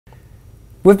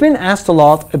We've been asked a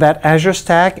lot about Azure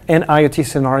Stack and IoT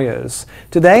scenarios.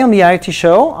 Today on the IoT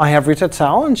show, I have Rita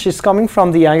Cao, and she's coming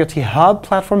from the IoT Hub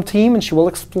platform team, and she will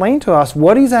explain to us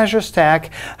what is Azure Stack,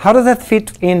 how does that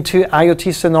fit into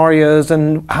IoT scenarios,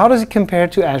 and how does it compare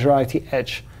to Azure IoT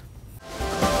Edge.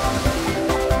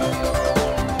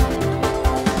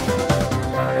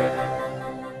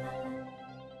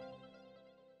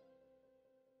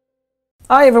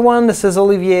 Hi everyone, this is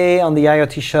Olivier on the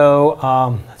IoT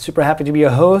show. Super happy to be your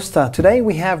host. Today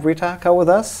we have Rita Cao with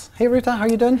us. Hey Rita, how are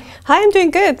you doing? Hi, I'm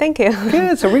doing good, thank you.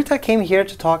 Good, so Rita came here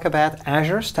to talk about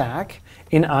Azure Stack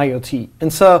in IoT.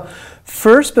 And so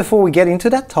first, before we get into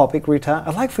that topic, Rita,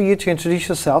 I'd like for you to introduce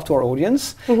yourself to our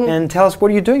audience and tell us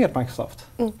what you're doing at Microsoft.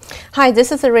 Hi,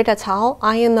 this is Rita Cao.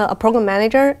 I am a program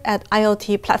manager at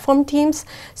IoT platform teams.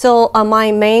 So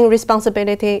my main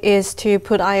responsibility is to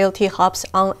put IoT hubs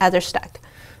on Azure Stack.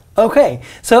 Okay,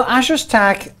 so Azure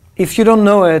Stack, if you don't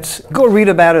know it, go read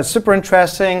about it. It's super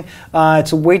interesting.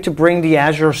 It's a way to bring the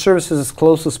Azure services as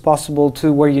close as possible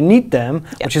to where you need them,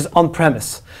 which is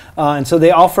on-premise. And so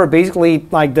they offer basically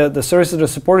like the services that are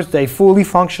supported today, fully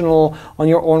functional on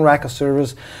your own rack of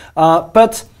servers.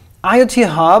 But IoT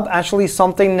Hub actually is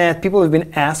something that people have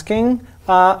been asking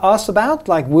us about,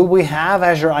 like, will we have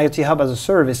Azure IoT Hub as a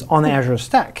service on Azure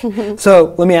Stack?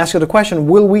 So let me ask you the question,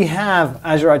 will we have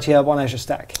Azure IoT Hub on Azure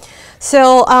Stack?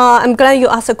 So I'm glad you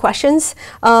asked the questions.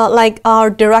 Like our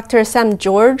director, Sam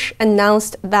George,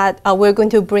 announced that we're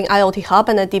going to bring IoT Hub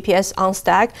and the DPS on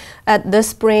Stack at this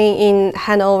spring in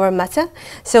Hanover, Mesa.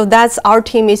 So that's our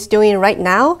team is doing right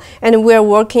now. And we're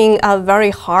working very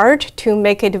hard to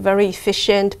make it very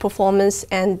efficient performance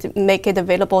and make it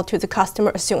available to the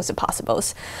customer as soon as possible.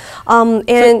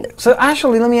 So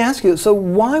actually, let me ask you, so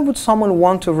why would someone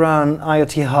want to run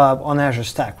IoT Hub on Azure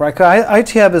Stack, right? Because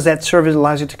IoT Hub is that service that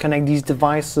allows you to connect these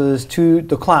devices to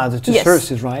the cloud, to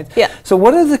services, right? Yeah. So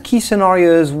what are the key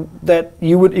scenarios that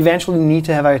you would eventually need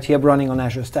to have IoT Hub running on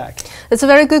Azure Stack? That's a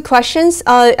very good question.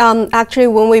 Actually,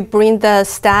 when we bring the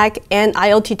Stack and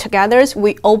IoT together,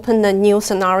 we open the new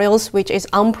scenarios, which is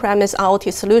on-premise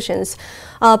IoT solutions.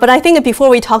 But I think before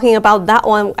we're talking about that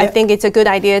one, I think it's a good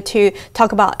idea to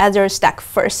talk about Azure Stack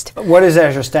first. What is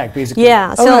Azure Stack, basically?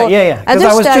 Yeah. So because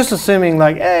I was just assuming,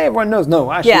 like, hey, everyone knows. No,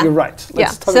 actually, you're right.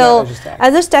 Let's talk about Azure Stack.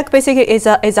 Azure Stack basically is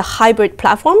a hybrid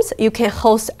platform. You can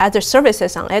host Azure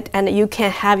services on it, and you can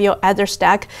have your Azure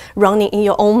Stack running in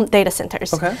your own data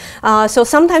centers. Okay. So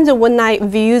sometimes when I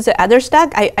view the Azure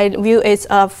Stack, I view it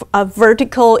as a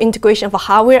vertical integration of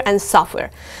hardware and software.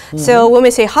 So when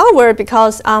we say hardware,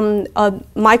 because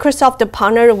Microsoft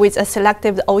partnered with a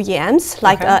selective OEMs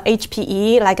like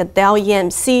HPE, like Dell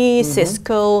EMC,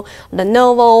 Cisco,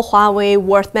 Lenovo, Huawei,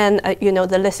 Worthman, you know,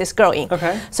 the list is growing.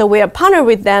 So we are partnered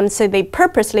with them, so they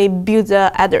purposely build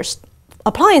the other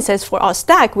appliances for our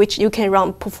stack, which you can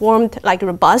run performed like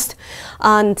robust.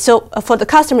 And so for the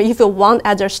customer, if you want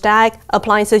Azure Stack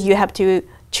appliances, you have to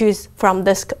choose from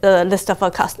this list of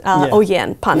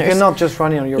OEM partners. You cannot just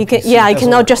run it on your PC. You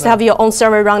cannot just have your own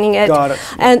server running it. Got it.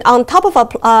 And on top of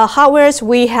hardwares,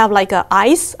 we have like a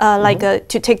ICE,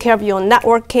 to take care of your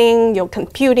networking, your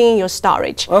computing, your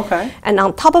storage. Okay. And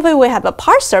on top of it, we have a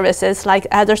part services like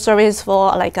Azure service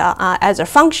for like Azure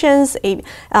Functions,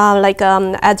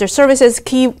 Azure Services,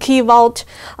 Key Vault,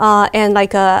 and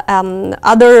like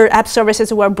other app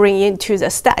services we're bringing to the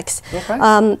stacks. Okay.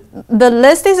 The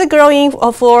list is growing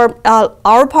for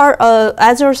our part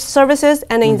Azure services,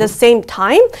 and in the same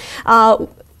time,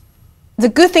 the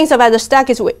good things of Azure Stack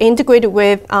is we integrate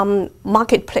with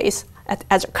marketplace at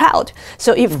Azure Cloud.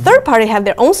 So if third party have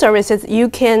their own services,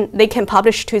 they can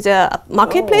publish to the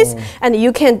marketplace, and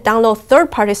you can download third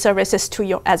party services to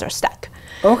your Azure Stack.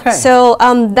 Okay. So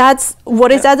that's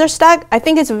what is Azure Stack. I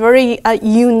think it's a very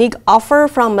unique offer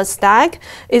from a stack.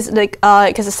 It's like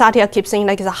because Satya keeps saying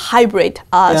like it's a hybrid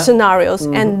scenarios,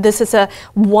 and this is a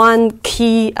one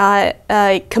key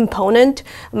component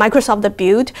Microsoft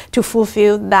built to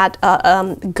fulfill that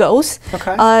goals.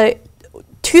 Okay.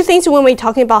 Two things when we're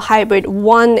talking about hybrid.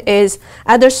 One is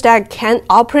Azure Stack can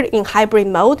operate in hybrid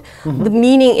mode. The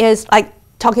meaning is like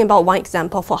talking about one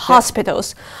example for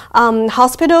hospitals.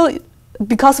 Hospital,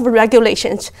 because of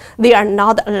regulations, they are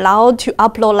not allowed to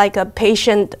upload like a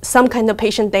patient, some kind of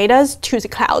patient data to the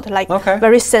cloud, like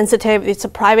very sensitive, it's a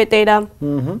private data.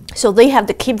 So they have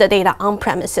to keep the data on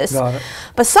premises.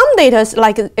 But some data,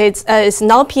 like it's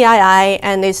not PII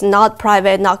and it's not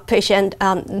private, not patient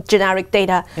generic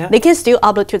data, they can still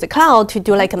upload to the cloud to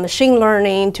do like a machine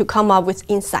learning to come up with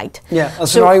insight. Yeah, a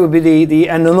scenario would be the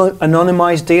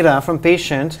anonymized data from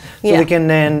patient, so they can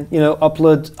then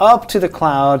upload up to the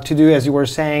cloud to do, as you you were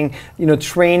saying,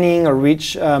 training or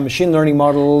reach machine learning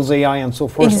models, AI, and so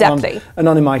forth. Exactly. On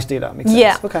anonymized data. Makes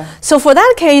sense. Okay. So for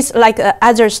that case, like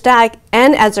Azure Stack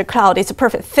and Azure Cloud is a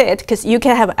perfect fit because you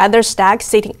can have Azure Stack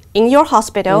sitting in your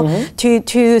hospital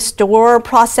to store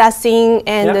processing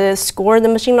and score the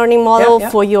machine learning model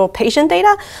for your patient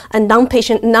data, and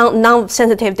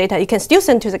non-sensitive data you can still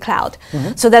send to the cloud.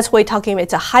 So that's why we're talking about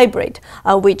it's a hybrid,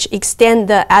 which extend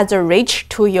the Azure reach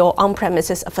to your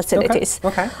on-premises facilities.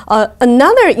 Okay.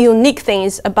 Another unique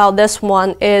things about this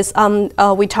one is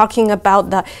we're talking about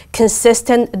the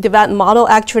consistent development model.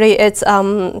 Actually, it's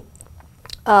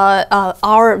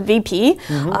our VP,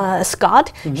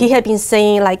 Scott, he had been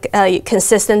saying like a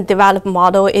consistent development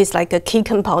model is like a key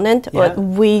component what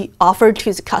we offer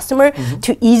to the customer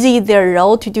to ease their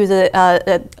role to do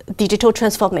the digital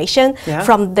transformation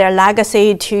from their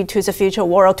legacy to the future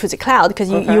world to the cloud, because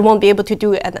you won't be able to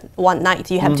do it at one night.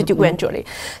 You have to do gradually.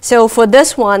 So for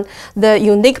this one, the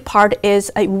unique part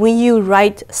is when you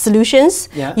write solutions,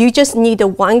 you just need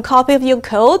one copy of your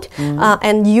code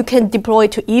and you can deploy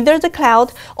to either the cloud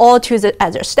or to the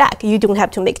Azure Stack. You don't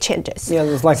have to make changes. Yeah,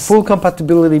 there's like full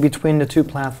compatibility between the two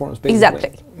platforms, basically.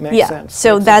 Exactly. Makes sense.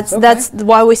 So that's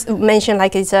why we mentioned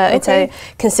like it's a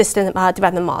consistent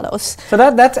development models. So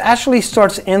that actually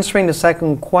starts answering the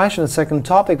second question, the second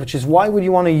topic, which is why would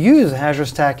you want to use Azure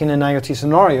Stack in an IoT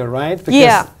scenario, right?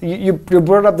 Because you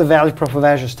brought up the value prop of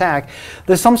Azure Stack.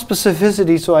 There's some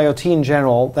specificities to IoT in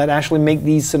general that actually make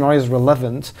these scenarios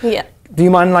relevant. Yeah. Do you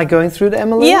mind like going through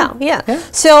them a little? Yeah.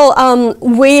 So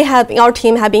our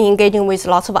team have been engaging with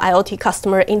lots of IoT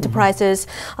customer enterprises,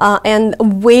 and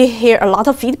we hear a lot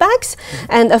of feedbacks.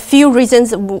 And a few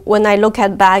reasons when I look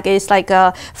at back is like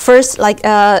first, like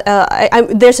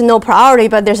there's no priority,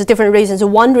 but there's different reasons.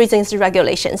 One reason is the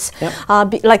regulations,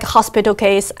 like hospital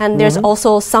case, and there's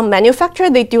also some manufacturer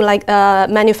they do like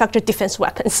manufacture defense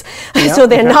weapons, so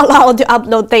they're not allowed to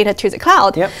upload data to the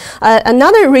cloud.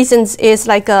 Another reason is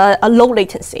like a low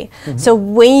latency. So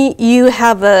when you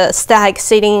have a stack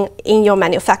sitting in your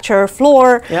manufacturer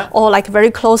floor or like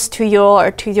very close to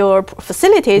your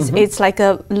facilities, it's like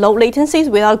a low latency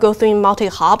without going through multi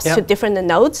hops to different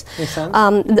nodes.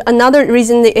 Another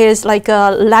reason is like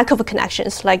a lack of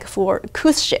connections, like for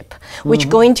cruise ship, which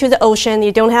go into the ocean,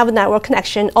 you don't have a network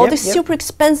connection. All this super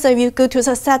expensive. You go to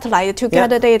the satellite to get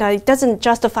the data. It doesn't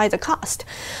justify the cost,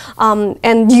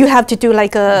 and you have to do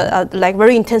like a like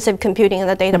very intensive computing and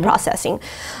the data processing.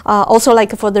 Also,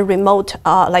 like for the remote,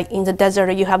 like in the desert,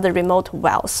 you have the remote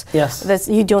wells.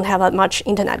 You don't have a much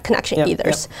internet connection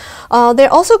either. There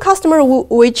are also customers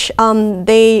which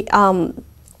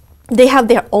they have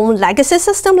their own legacy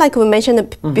system, like we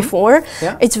mentioned before.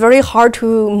 It's very hard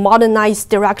to modernize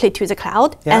directly to the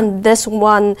cloud, and this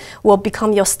one will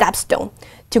become your stepstone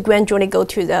to gradually go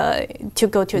to the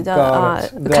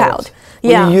cloud.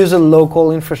 You use a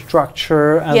local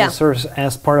infrastructure as a service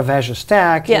as part of Azure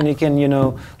Stack, and you can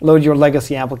load your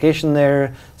legacy application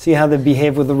there, see how they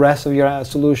behave with the rest of your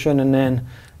solution, and then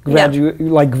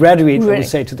graduate, let's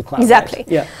say, to the cloud. Exactly.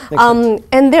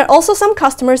 And there are also some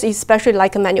customers, especially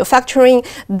like manufacturing,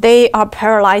 they are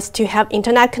paralyzed to have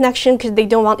internet connection because they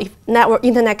don't want, if network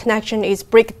internet connection is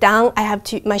break down,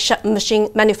 my machine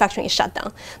manufacturing is shut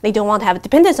down. They don't want to have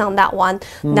dependence on that one.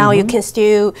 Now you can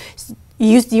still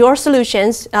use your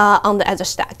solutions on the Azure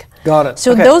Stack. Got it.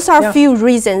 So those are a few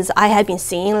reasons I have been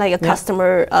seeing like a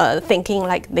customer thinking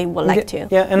like they would like to.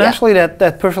 And actually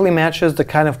that perfectly matches the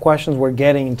kind of questions we're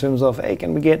getting in terms of, hey,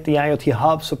 can we get the IoT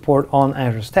Hub support on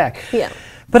Azure Stack?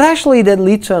 But actually that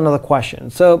leads to another question.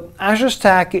 So Azure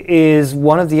Stack is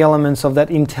one of the elements of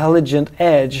that intelligent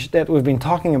edge that we've been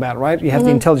talking about, right? You have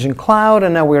the intelligent cloud,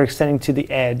 and now we're extending to the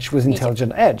edge with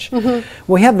intelligent edge.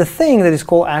 We have the thing that is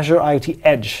called Azure IoT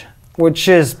Edge, which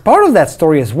is part of that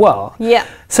story as well.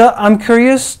 So I'm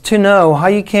curious to know how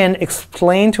you can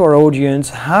explain to our audience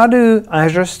how do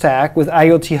Azure Stack with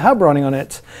IoT Hub running on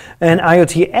it and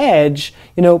IoT Edge,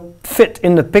 fit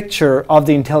in the picture of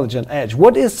the intelligent edge.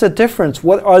 What is the difference?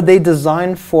 What are they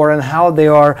designed for, and how they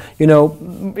are,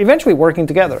 eventually working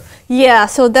together?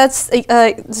 So that's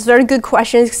it's very good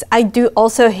questions. I do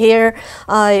also hear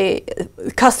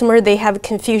customer they have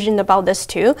confusion about this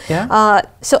too.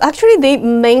 So actually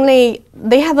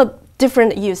they have a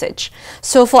different usage.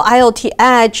 So for IoT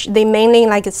Edge, they mainly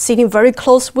like it's sitting very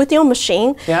close with your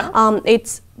machine.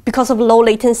 It's because of low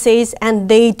latencies, and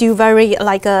they do very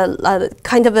like a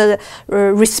kind of a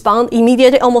respond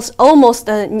immediately, almost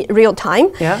real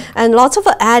time. Yeah. And lots of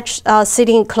edge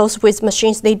sitting close with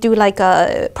machines, they do like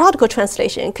a protocol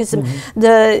translation, because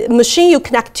the machine you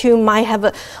connect to might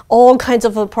have all kinds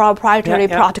of proprietary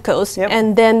protocols,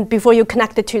 and then before you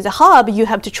connect it to the hub, you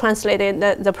have to translate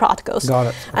the protocols. Got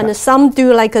it. Okay. And some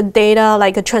do like a data,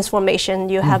 like a transformation.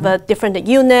 You have a different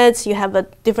units, you have a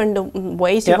different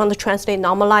ways you want to translate,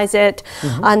 normalize it,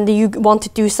 and you want to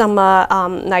do some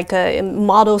like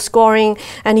model scoring,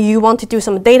 and you want to do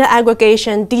some data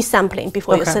aggregation, desampling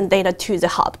before you send data to the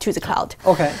hub, to the cloud.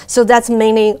 Okay. So that's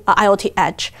mainly IoT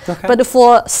edge. Okay. But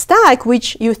for Stack,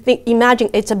 which you imagine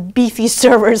it's a beefy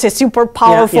server, it's super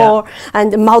powerful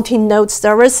and multi-node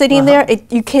server sitting there,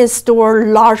 you can store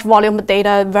large volume of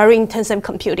data, very intensive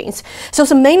computing. So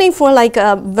it's mainly for like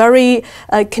a very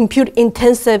compute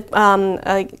intensive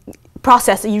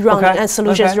process you run and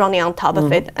solutions running on top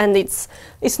of it, and it's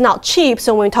not cheap.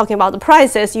 So when we're talking about the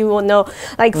prices, you will know,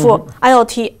 like for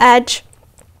IoT edge,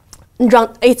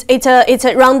 it's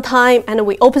a runtime, and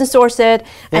we open source it,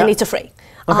 and it's free.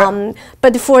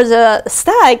 But for the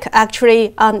Stack,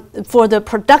 actually, for the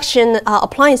production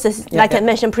appliances, like I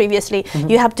mentioned previously,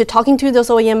 you have to talking to those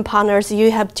OEM partners,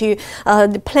 you have to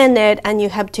plan it, and you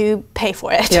have to pay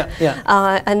for it.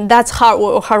 And that's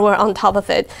hardware on top of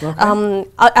it.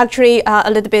 Actually,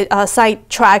 a little bit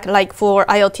sidetrack, like for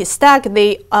IoT Stack,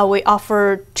 we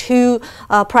offer two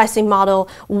pricing model.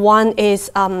 One is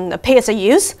pay as a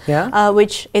use,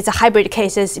 which is a hybrid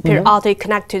cases, periodically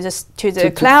connect to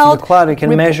the cloud. To the cloud, you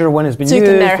can measure when it's been so used.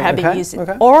 You can measure have been used.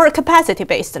 Or capacity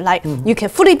based, like you can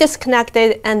fully disconnect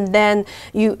it, and then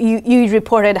you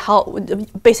report it how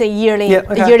basically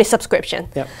yearly subscription.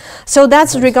 So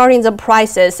that's regarding the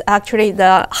prices. Actually,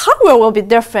 the hardware will be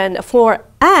different. For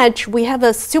Edge, we have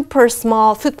a super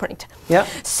small footprint.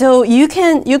 So you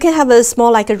can have a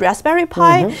small like a Raspberry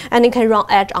Pi, and you can run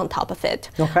Edge on top of it.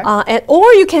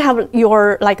 Or you can have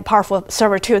your like powerful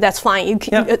server too. That's fine. You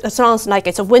can, as long as like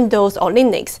it's a Windows or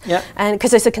Linux, and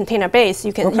because it's a container base,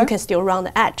 you can still run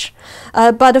the Edge.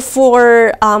 But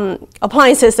for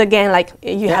appliances, again, like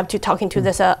you have to talk into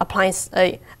this appliance.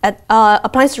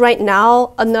 Appliance right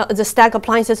now, the Stack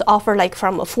appliances offer like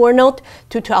from a 4-node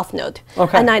to 12-node,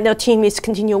 and I know team is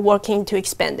continue working to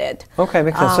expand it.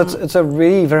 Makes sense. So it's a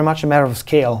really very much a matter of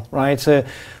scale, right? So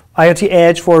IoT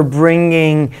Edge for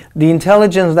bringing the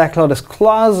intelligence of that cloud as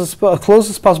close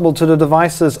as possible to the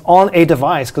devices on a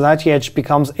device, because IoT Edge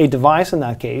becomes a device in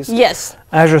that case. Yes.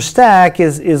 Azure Stack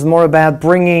is more about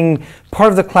bringing part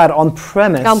of the cloud on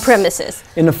premises.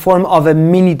 In the form of a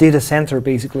mini data center,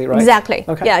 basically, right? Exactly.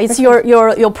 Yeah, it's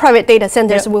your private data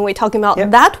centers. When we're talking about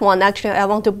that one, actually, I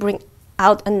want to bring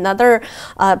out another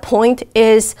point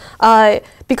is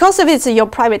because of it's your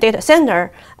private data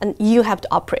center, and you have to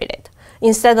operate it.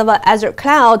 Instead of Azure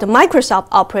Cloud, Microsoft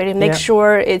operating, make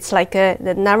sure it's like we have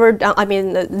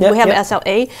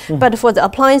SLA, but for the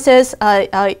appliances,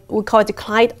 we call it the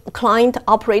client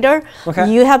operator.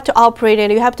 You have to operate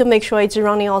it. You have to make sure it's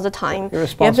running all the time. You're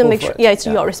responsible for it.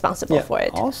 You're responsible for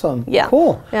it. Awesome. Yeah.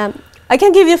 Cool. I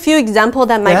can give you a few examples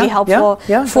that might be helpful.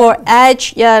 For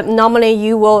Edge, normally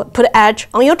you will put Edge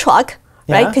on your truck,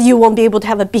 right? Because you won't be able to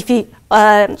have a beefy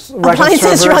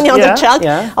appliances running on the truck,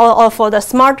 or for the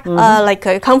smart like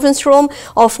a conference room,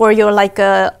 or for your like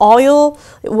oil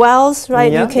wells,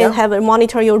 right? You can have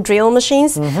monitor your drill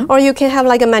machines, or you can have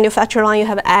like a manufacturer line. You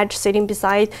have Edge sitting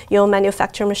beside your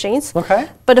manufacturer machines.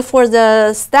 But for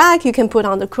the Stack, you can put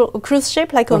on the cruise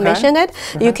ship, like I mentioned it.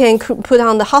 You can put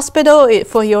on the hospital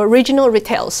for your regional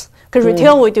retails. Because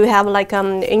retail, we do have like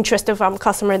interest from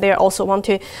customer. They also want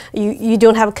to, you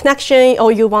don't have a connection,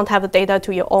 or you want to have the data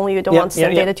to your own. You don't want to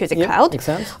send data to the cloud. Makes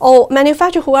sense. Or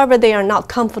manufacturer, whoever they are not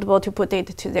comfortable to put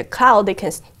data to the cloud, they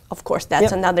can. Of course,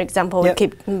 that's another example we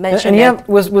keep mentioning. And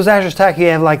with Azure Stack, you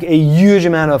have like a huge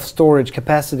amount of storage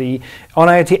capacity. On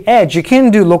IoT Edge, you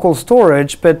can do local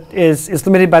storage, but it's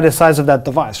limited by the size of that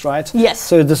device, right? Yes.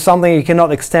 So there's something you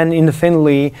cannot extend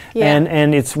indefinitely,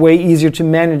 and it's way easier to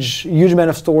manage huge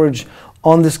amount of storage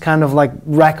on this kind of like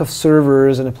rack of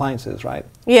servers and appliances, right?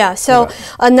 Yeah, so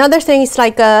another thing is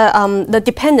like the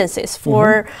dependencies.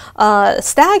 For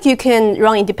Stack, you can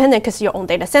run independent because your own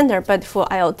data center, but for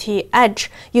IoT Edge,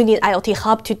 you need IoT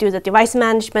Hub to do the device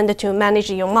management, to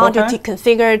manage your module, to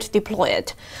configure it, deploy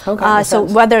it. So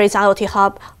whether it's IoT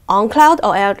Hub on cloud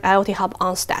or IoT Hub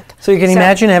on stack. So you can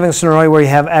imagine having a scenario where you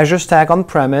have Azure Stack on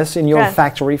premise in your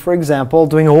factory, for example,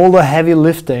 doing all the heavy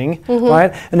lifting,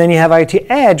 right? And then you have IoT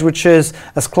Edge, which is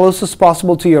as close as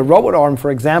possible to your robot arm,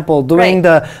 for example, doing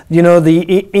the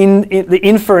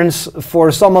inference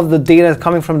for some of the data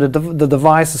coming from the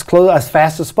device as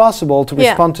fast as possible to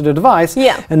respond to the device.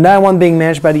 And that one being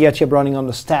managed by the IoT Hub running on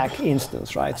the stack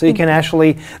instance, right? So you can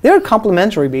actually, they're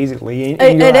complementary basically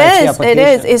in your IoT application. It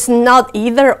is. It's not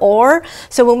either or.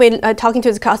 So when we're talking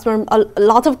to the customer, a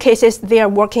lot of cases they are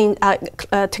working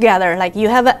together. Like you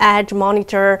have an Edge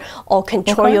monitor or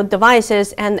control your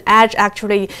devices, and Edge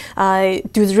actually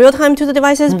does real time to the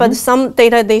devices, but some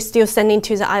data they still send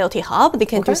into the IoT Hub. They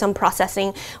can do some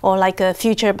processing or like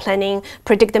future planning,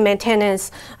 predictive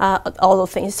maintenance, all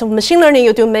those things. So machine learning,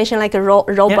 you do mention like a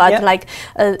robot, like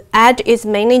Edge is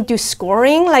mainly do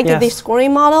scoring, like the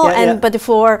scoring model, but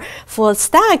for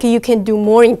Stack, you can do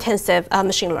more intensive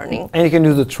machine learning. And you can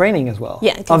do the training as well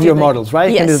of your models,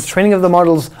 right? You can do the training of the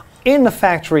models in the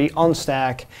factory on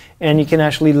Stack, and you can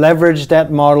actually leverage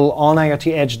that model on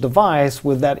IoT Edge device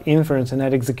with that inference and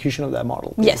that execution of that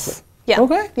model. Yes. Yeah.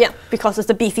 Okay. Yeah, because it's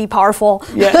the beefy, powerful.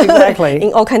 Yeah, exactly.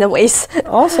 In all kind of ways.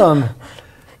 Awesome.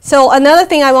 So another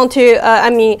thing I want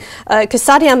to, because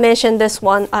Satya mentioned this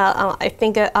one, I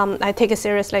think I take it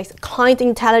seriously. Client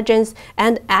intelligence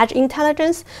and edge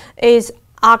intelligence is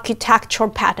architectural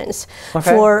patterns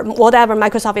for whatever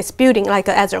Microsoft is building, like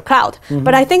Azure Cloud.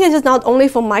 But I think it is not only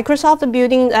for Microsoft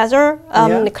building Azure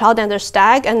the Cloud and the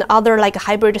Stack and other like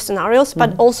hybrid scenarios,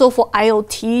 but also for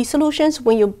IoT solutions.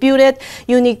 When you build it,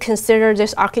 you need to consider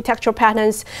this architectural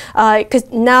patterns, because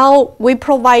now we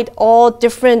provide all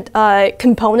different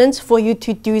components for you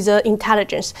to do the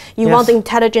intelligence. You want the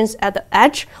intelligence at the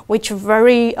edge, which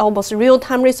very almost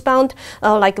real-time respond,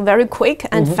 like very quick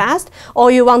and fast, or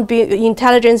you want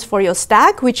intelligence for your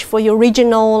stack, which for your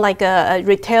regional, like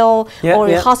retail or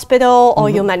your hospital or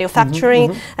your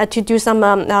manufacturing, to do some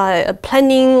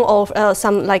planning or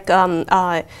some like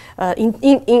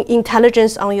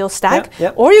intelligence on your stack.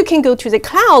 Or you can go to the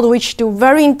cloud, which do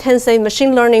very intensive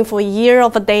machine learning for a year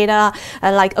of data,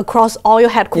 like across all your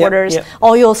headquarters,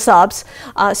 all your subs.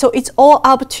 So it's all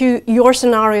up to your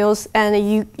scenarios, and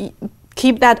you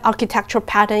keep that architectural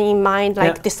pattern in mind,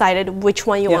 like decided which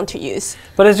one you want to use.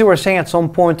 But as you were saying, at some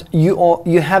point,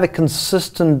 you have a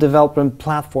consistent development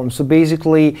platform. So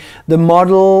basically, the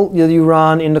model that you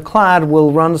run in the cloud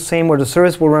will run the same, or the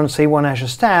service will run the same on Azure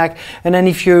Stack. And then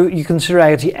if you consider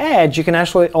IoT Edge, you can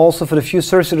actually also, for the few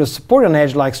services that support on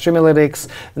Edge, like Streamalytics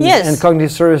and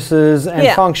cognitive services and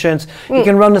functions, you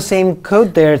can run the same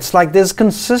code there. It's like there's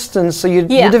consistency. So you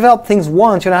develop things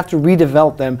once, you don't have to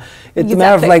redevelop them. It's a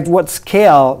matter of like what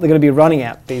scale they're going to be running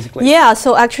at, basically. Yeah,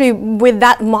 so actually with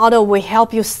that model, we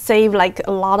help you save like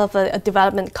a lot of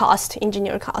development cost,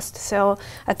 engineer cost. So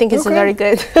I think it's very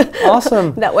good.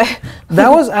 Awesome. That way. That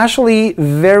was actually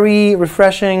very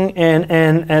refreshing,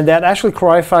 and that actually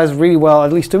clarifies really well,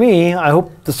 at least to me. I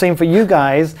hope the same for you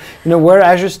guys. You know, where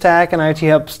Azure Stack and IoT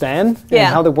Hub stand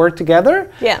and how they work together.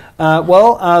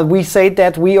 We say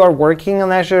that we are working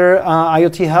on Azure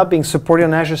IoT Hub being supported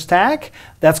on Azure Stack.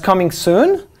 That's coming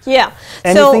soon. Yeah.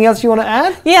 Anything else you want to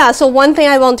add? Yeah, so one thing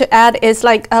I want to add is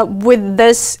like with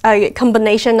this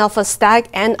combination of a Stack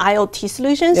and IoT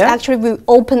solutions, actually we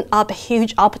open up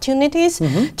huge opportunities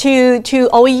to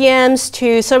OEMs,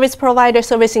 to service provider,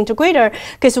 service integrator.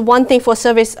 Because one thing for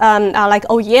service like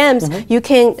OEMs, you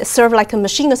can serve like a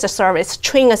machine as a service,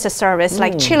 train as a service,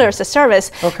 like chiller as a service.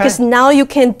 Because now you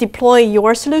can deploy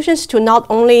your solutions to not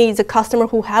only the customer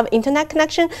who have internet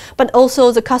connection, but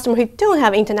also the customer who don't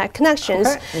have internet connections.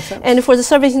 And for the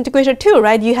service integrator too,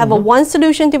 right? You have a one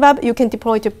solution developed, you can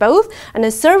deploy to both. And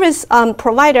the service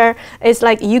provider is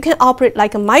like you can operate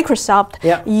like a Microsoft.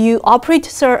 You operate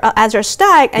Azure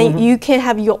Stack, and you can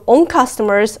have your own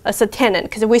customers as a tenant,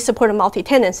 because we support a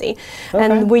multi-tenancy,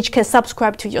 and which can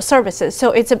subscribe to your services.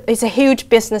 So it's a huge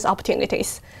business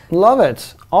opportunities. Love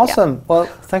it. Awesome. Well,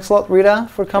 thanks a lot, Rita,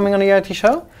 for coming on the IoT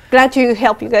show. Glad to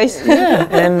help you guys.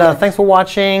 And thanks for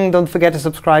watching. Don't forget to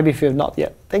subscribe if you have not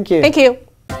yet. Thank you. Thank you.